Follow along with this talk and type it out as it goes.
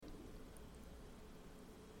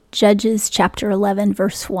Judges chapter 11,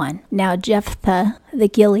 verse 1. Now Jephthah the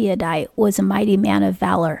Gileadite was a mighty man of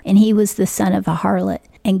valor, and he was the son of a harlot,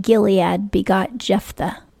 and Gilead begot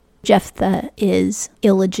Jephthah. Jephthah is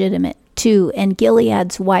illegitimate. 2. And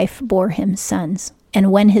Gilead's wife bore him sons.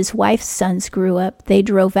 And when his wife's sons grew up, they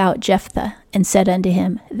drove out Jephthah, and said unto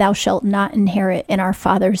him, Thou shalt not inherit in our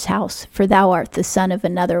father's house, for thou art the son of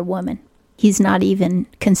another woman. He's not even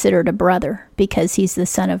considered a brother, because he's the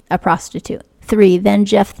son of a prostitute. 3. Then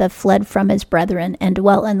Jephthah fled from his brethren, and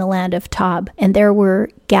dwelt in the land of Tob. And there were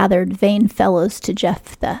gathered vain fellows to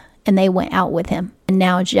Jephthah, and they went out with him. And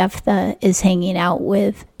now Jephthah is hanging out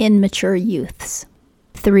with immature youths.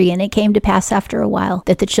 3. And it came to pass after a while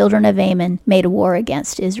that the children of Ammon made war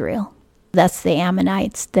against Israel. That's the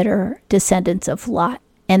Ammonites that are descendants of Lot,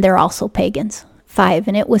 and they're also pagans. 5.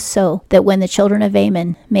 And it was so that when the children of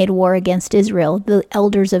Ammon made war against Israel, the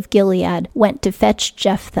elders of Gilead went to fetch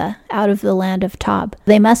Jephthah out of the land of Tob.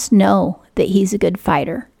 They must know that he's a good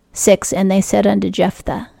fighter. 6. And they said unto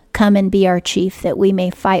Jephthah, Come and be our chief, that we may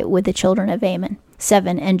fight with the children of Ammon.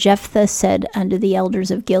 7. And Jephthah said unto the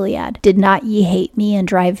elders of Gilead, Did not ye hate me, and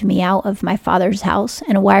drive me out of my father's house?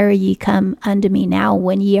 And why are ye come unto me now,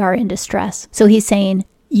 when ye are in distress? So he's saying,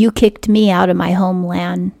 You kicked me out of my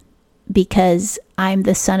homeland, because I'm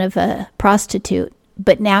the son of a prostitute,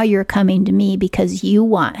 but now you're coming to me because you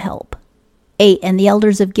want help. 8. And the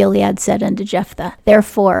elders of Gilead said unto Jephthah,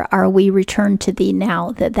 Therefore are we returned to thee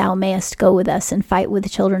now, that thou mayest go with us and fight with the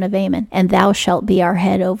children of Ammon, and thou shalt be our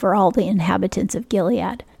head over all the inhabitants of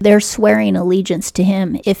Gilead. They're swearing allegiance to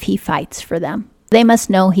him if he fights for them. They must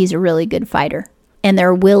know he's a really good fighter, and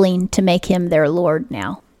they're willing to make him their lord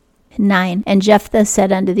now. 9. And Jephthah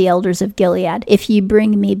said unto the elders of Gilead, If ye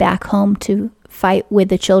bring me back home to fight with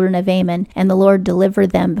the children of Ammon, and the Lord deliver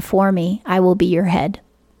them before me, I will be your head.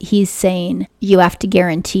 He's saying, you have to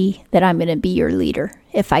guarantee that I'm going to be your leader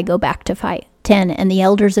if I go back to fight. 10. And the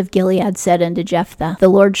elders of Gilead said unto Jephthah, The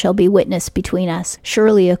Lord shall be witness between us.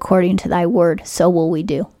 Surely according to thy word, so will we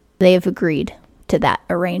do. They have agreed to that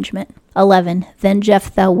arrangement. 11. Then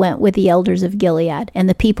Jephthah went with the elders of Gilead, and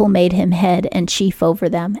the people made him head and chief over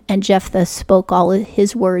them. And Jephthah spoke all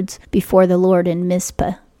his words before the Lord in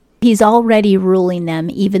Mizpah. He's already ruling them,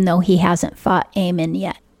 even though he hasn't fought Ammon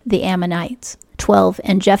yet, the Ammonites. 12.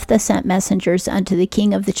 And Jephthah sent messengers unto the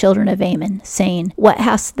king of the children of Ammon, saying, What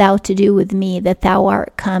hast thou to do with me, that thou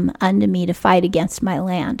art come unto me to fight against my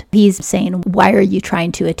land? He's saying, Why are you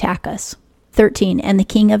trying to attack us? 13. And the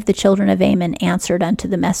king of the children of Ammon answered unto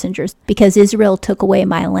the messengers, Because Israel took away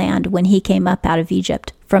my land when he came up out of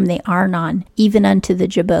Egypt, from the Arnon, even unto the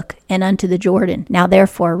Jabbok, and unto the Jordan. Now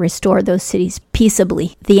therefore restore those cities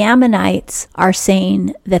peaceably. The Ammonites are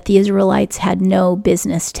saying that the Israelites had no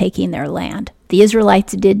business taking their land. The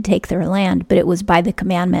Israelites did take their land, but it was by the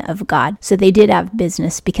commandment of God. So they did have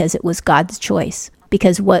business because it was God's choice.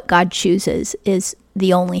 Because what God chooses is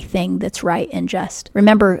the only thing that's right and just.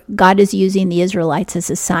 Remember, God is using the Israelites as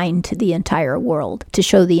a sign to the entire world, to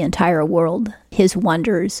show the entire world his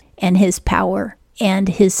wonders and his power and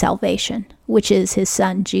his salvation, which is his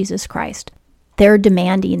son, Jesus Christ. They're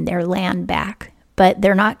demanding their land back, but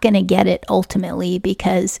they're not going to get it ultimately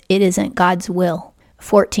because it isn't God's will.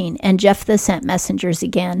 14. And Jephthah sent messengers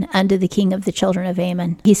again unto the king of the children of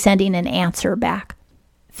Ammon. He's sending an answer back.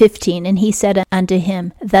 15. And he said unto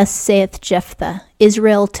him, Thus saith Jephthah,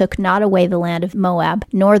 Israel took not away the land of Moab,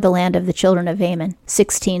 nor the land of the children of Ammon.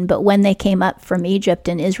 16. But when they came up from Egypt,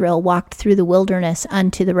 and Israel walked through the wilderness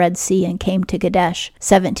unto the Red Sea, and came to Kadesh.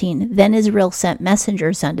 17. Then Israel sent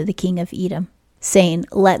messengers unto the king of Edom, saying,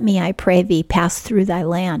 Let me, I pray thee, pass through thy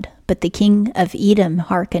land. But the king of Edom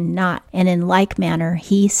hearkened not, and in like manner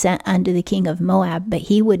he sent unto the king of Moab, but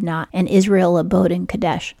he would not, and Israel abode in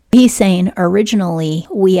Kadesh. He's saying, originally,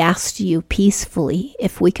 we asked you peacefully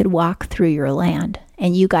if we could walk through your land,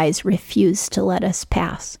 and you guys refused to let us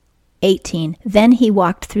pass. 18. Then he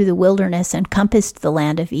walked through the wilderness and compassed the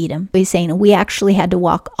land of Edom. He's saying, we actually had to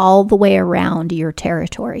walk all the way around your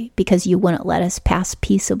territory because you wouldn't let us pass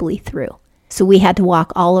peaceably through. So we had to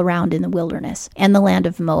walk all around in the wilderness and the land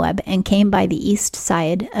of Moab, and came by the east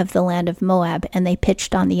side of the land of Moab, and they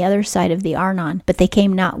pitched on the other side of the Arnon, but they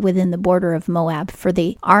came not within the border of Moab, for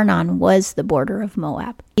the Arnon was the border of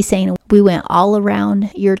Moab. He's saying, we went all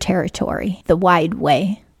around your territory, the wide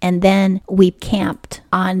way, and then we camped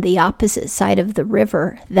on the opposite side of the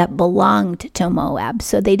river that belonged to Moab,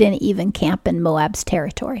 so they didn't even camp in Moab's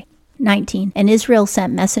territory. 19. And Israel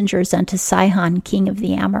sent messengers unto Sihon, king of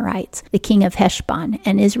the Amorites, the king of Heshbon.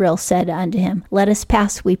 And Israel said unto him, Let us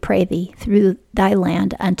pass, we pray thee, through thy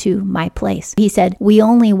land unto my place. He said, We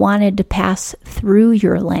only wanted to pass through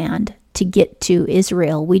your land to get to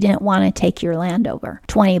Israel. We didn't want to take your land over.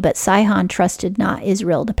 20, but Sihon trusted not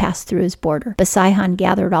Israel to pass through his border. But Sihon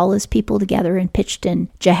gathered all his people together and pitched in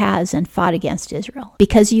Jahaz and fought against Israel.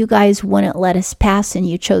 Because you guys wouldn't let us pass and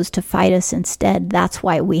you chose to fight us instead, that's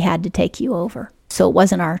why we had to take you over. So it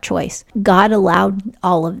wasn't our choice. God allowed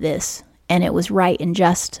all of this, and it was right and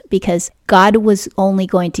just, because God was only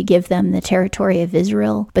going to give them the territory of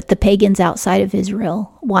Israel, but the pagans outside of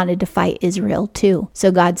Israel wanted to fight Israel too.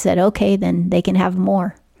 So God said, okay, then they can have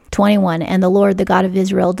more. 21, and the Lord, the God of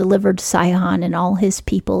Israel, delivered Sihon and all his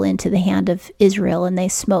people into the hand of Israel, and they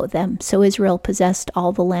smote them. So Israel possessed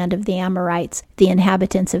all the land of the Amorites, the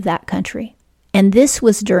inhabitants of that country. And this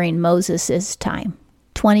was during Moses' time.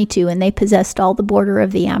 22, and they possessed all the border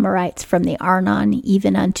of the Amorites from the Arnon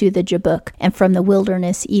even unto the Jabbok, and from the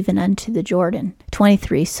wilderness even unto the Jordan.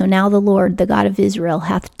 23, so now the Lord, the God of Israel,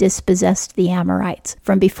 hath dispossessed the Amorites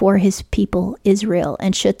from before his people Israel,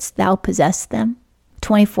 and shouldst thou possess them?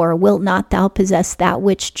 24, wilt not thou possess that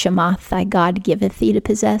which Chemoth thy God giveth thee to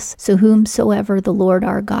possess? So whomsoever the Lord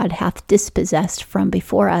our God hath dispossessed from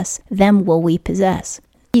before us, them will we possess.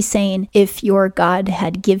 He's saying, if your God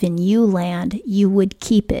had given you land, you would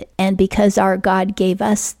keep it. And because our God gave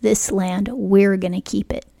us this land, we're going to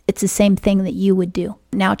keep it. It's the same thing that you would do.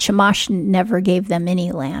 Now, Chemosh never gave them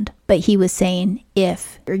any land, but he was saying,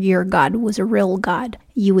 if your God was a real God,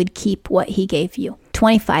 you would keep what he gave you.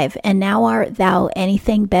 25, and now art thou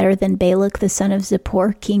anything better than Balak the son of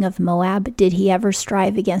Zippor, king of Moab? Did he ever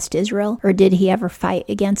strive against Israel, or did he ever fight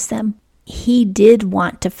against them? He did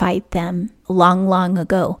want to fight them long, long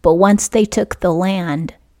ago, but once they took the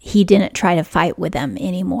land, he didn't try to fight with them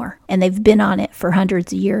anymore. And they've been on it for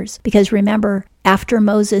hundreds of years. Because remember, after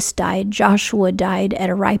Moses died, Joshua died at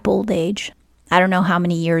a ripe old age. I don't know how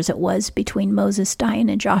many years it was between Moses dying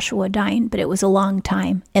and Joshua dying, but it was a long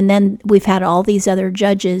time. And then we've had all these other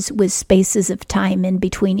judges with spaces of time in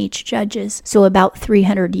between each judges. So about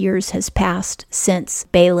 300 years has passed since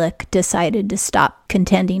Balak decided to stop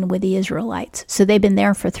contending with the Israelites. So they've been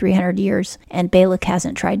there for 300 years, and Balak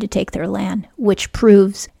hasn't tried to take their land, which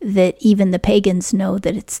proves that even the pagans know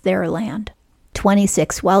that it's their land.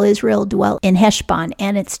 26, while Israel dwelt in Heshbon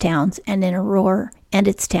and its towns, and in Aroer and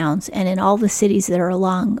its towns, and in all the cities that are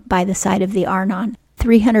along by the side of the Arnon,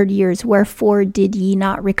 300 years, wherefore did ye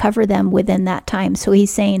not recover them within that time? So he's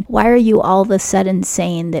saying, why are you all of a sudden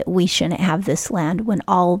saying that we shouldn't have this land when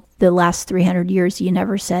all the last 300 years you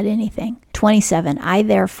never said anything? 27, I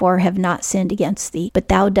therefore have not sinned against thee, but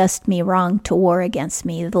thou dost me wrong to war against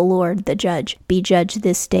me. The Lord, the judge, be judge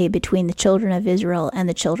this day between the children of Israel and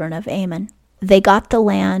the children of Ammon. They got the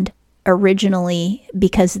land originally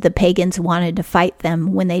because the pagans wanted to fight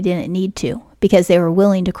them when they didn't need to, because they were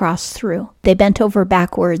willing to cross through. They bent over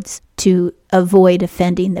backwards to avoid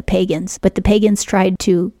offending the pagans, but the pagans tried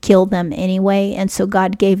to kill them anyway, and so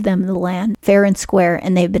God gave them the land fair and square,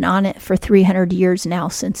 and they've been on it for 300 years now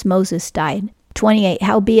since Moses died. 28,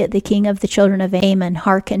 howbeit the king of the children of Ammon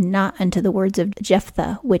hearkened not unto the words of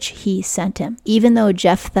Jephthah, which he sent him. Even though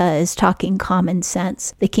Jephthah is talking common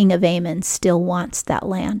sense, the king of Ammon still wants that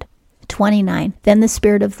land. 29, then the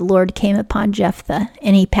Spirit of the Lord came upon Jephthah,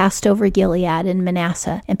 and he passed over Gilead and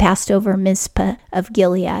Manasseh, and passed over Mizpah of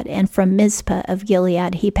Gilead, and from Mizpah of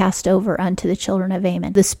Gilead he passed over unto the children of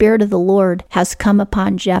Ammon. The Spirit of the Lord has come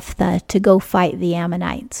upon Jephthah to go fight the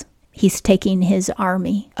Ammonites. He's taking his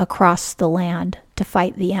army across the land to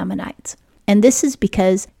fight the Ammonites. And this is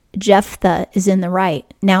because Jephthah is in the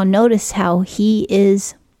right. Now notice how he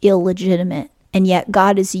is illegitimate, and yet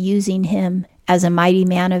God is using him as a mighty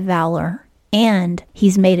man of valor. And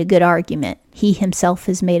he's made a good argument. He himself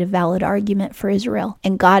has made a valid argument for Israel,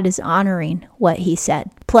 and God is honoring what he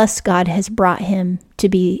said. Plus, God has brought him to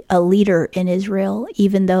be a leader in Israel,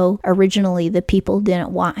 even though originally the people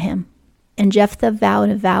didn't want him. And Jephthah vowed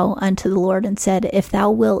a vow unto the Lord and said, if thou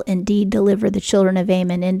wilt indeed deliver the children of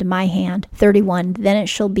Ammon into my hand, 31, then it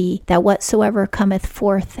shall be that whatsoever cometh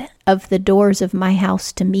forth of the doors of my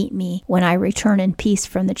house to meet me when I return in peace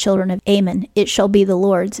from the children of Ammon, it shall be the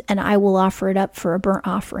Lord's, and I will offer it up for a burnt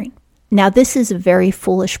offering. Now, this is a very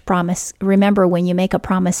foolish promise. Remember, when you make a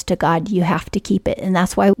promise to God, you have to keep it. And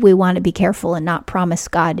that's why we want to be careful and not promise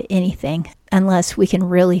God anything unless we can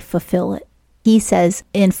really fulfill it. He says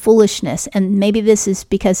in foolishness, and maybe this is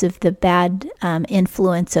because of the bad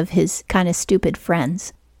influence of his kind of stupid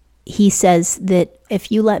friends. He says that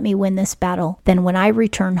if you let me win this battle, then when I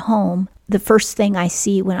return home, the first thing I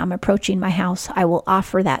see when I'm approaching my house, I will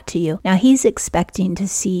offer that to you. Now he's expecting to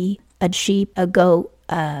see a sheep, a goat,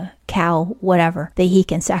 a cow, whatever, that he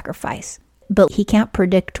can sacrifice. But he can't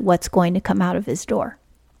predict what's going to come out of his door.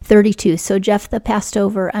 32. So Jephthah passed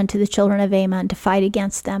over unto the children of Ammon to fight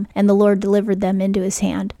against them, and the Lord delivered them into his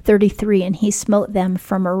hand. 33. And he smote them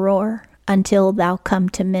from Aroer until thou come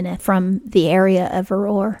to Minnith. From the area of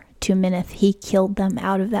Aroer to Minnith he killed them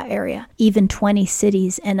out of that area, even 20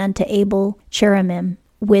 cities, and unto Abel Cheramim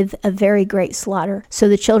with a very great slaughter. So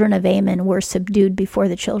the children of Ammon were subdued before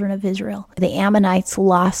the children of Israel. The Ammonites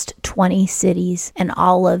lost 20 cities and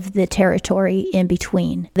all of the territory in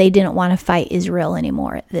between. They didn't want to fight Israel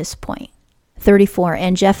anymore at this point. 34.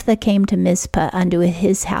 And Jephthah came to Mizpah unto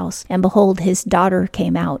his house, and behold, his daughter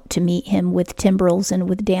came out to meet him with timbrels and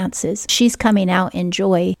with dances. She's coming out in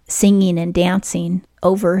joy, singing and dancing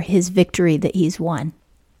over his victory that he's won.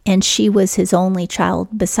 And she was his only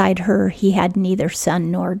child. Beside her he had neither son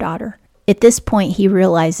nor daughter. At this point he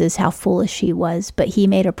realizes how foolish he was, but he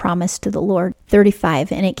made a promise to the Lord.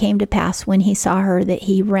 35. And it came to pass when he saw her that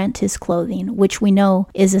he rent his clothing, which we know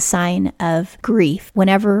is a sign of grief.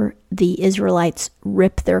 Whenever the Israelites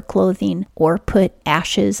rip their clothing or put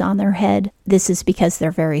ashes on their head, this is because they're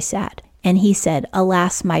very sad. And he said,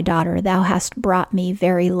 Alas, my daughter, thou hast brought me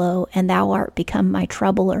very low, and thou art become my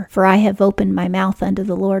troubler. For I have opened my mouth unto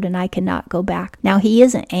the Lord, and I cannot go back. Now he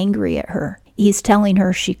isn't angry at her. He's telling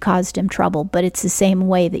her she caused him trouble, but it's the same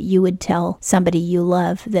way that you would tell somebody you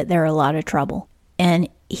love that they're a lot of trouble. And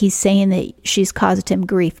he's saying that she's caused him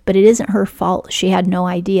grief, but it isn't her fault. She had no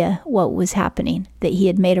idea what was happening, that he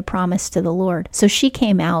had made a promise to the Lord. So she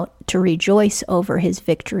came out to rejoice over his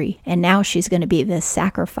victory, and now she's going to be the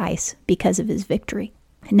sacrifice because of his victory.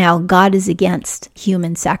 Now, God is against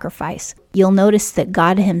human sacrifice. You'll notice that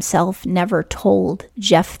God himself never told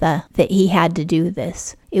Jephthah that he had to do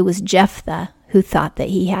this. It was Jephthah who thought that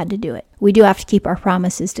he had to do it. We do have to keep our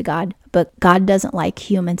promises to God, but God doesn't like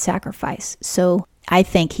human sacrifice. So I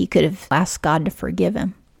think he could have asked God to forgive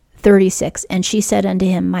him. 36. And she said unto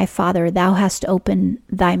him, My father, thou hast opened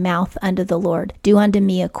thy mouth unto the Lord. Do unto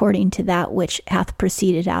me according to that which hath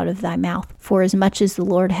proceeded out of thy mouth. For as much as the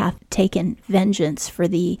Lord hath taken vengeance for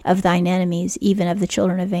thee of thine enemies, even of the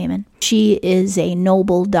children of Ammon. She is a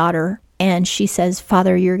noble daughter, and she says,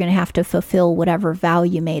 Father, you're going to have to fulfill whatever vow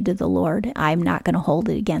you made to the Lord. I'm not going to hold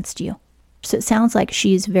it against you. So it sounds like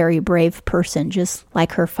she's a very brave person, just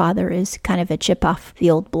like her father is, kind of a chip off the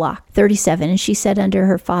old block. 37. And she said unto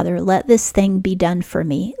her father, Let this thing be done for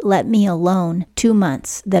me. Let me alone 2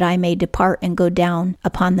 months, that I may depart and go down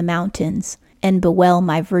upon the mountains and bewail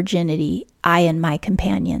my virginity, I and my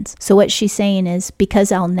companions. So what she's saying is,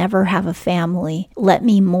 because I'll never have a family, let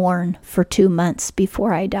me mourn for 2 months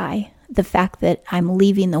before I die. The fact that I'm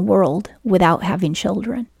leaving the world without having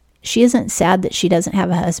children. She isn't sad that she doesn't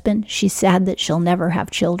have a husband. She's sad that she'll never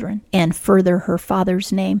have children and further her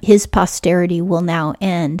father's name. His posterity will now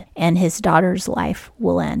end, and his daughter's life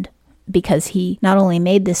will end, because he not only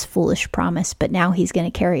made this foolish promise, but now he's going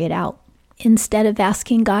to carry it out. Instead of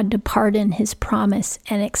asking God to pardon his promise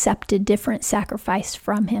and accept a different sacrifice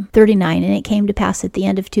from him. 39. And it came to pass at the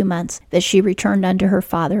end of 2 months that she returned unto her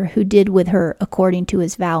father, who did with her according to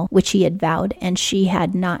his vow, which he had vowed, and she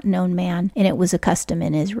had not known man, and it was a custom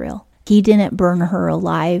in Israel. He didn't burn her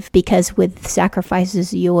alive, because with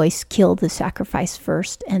sacrifices, you always kill the sacrifice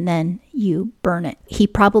first and then you burn it. He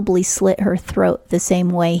probably slit her throat the same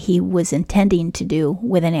way he was intending to do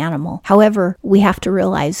with an animal. However, we have to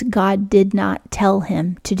realize God did not tell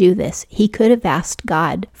him to do this. He could have asked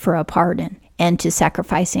God for a pardon and to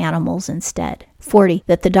sacrifice animals instead. 40.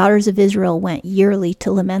 That the daughters of Israel went yearly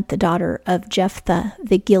to lament the daughter of Jephthah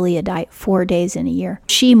the Gileadite 4 days in a year.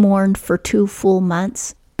 She mourned for 2 full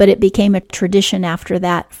months. But it became a tradition after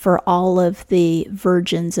that for all of the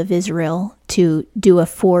virgins of Israel to do a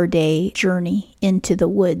 4-day journey into the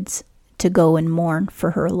woods to go and mourn for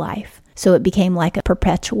her life. So it became like a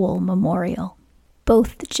perpetual memorial.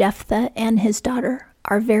 Both Jephthah and his daughter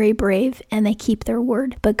are very brave, and they keep their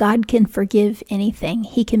word. But God can forgive anything.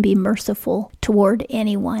 He can be merciful toward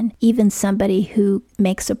anyone, even somebody who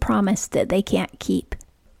makes a promise that they can't keep.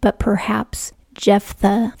 But perhaps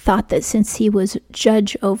Jephthah thought that since he was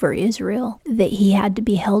judge over Israel, that he had to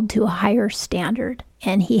be held to a higher standard,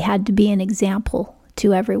 and he had to be an example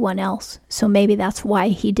to everyone else. So maybe that's why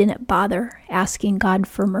he didn't bother asking God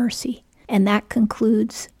for mercy. And that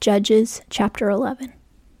concludes Judges chapter 11.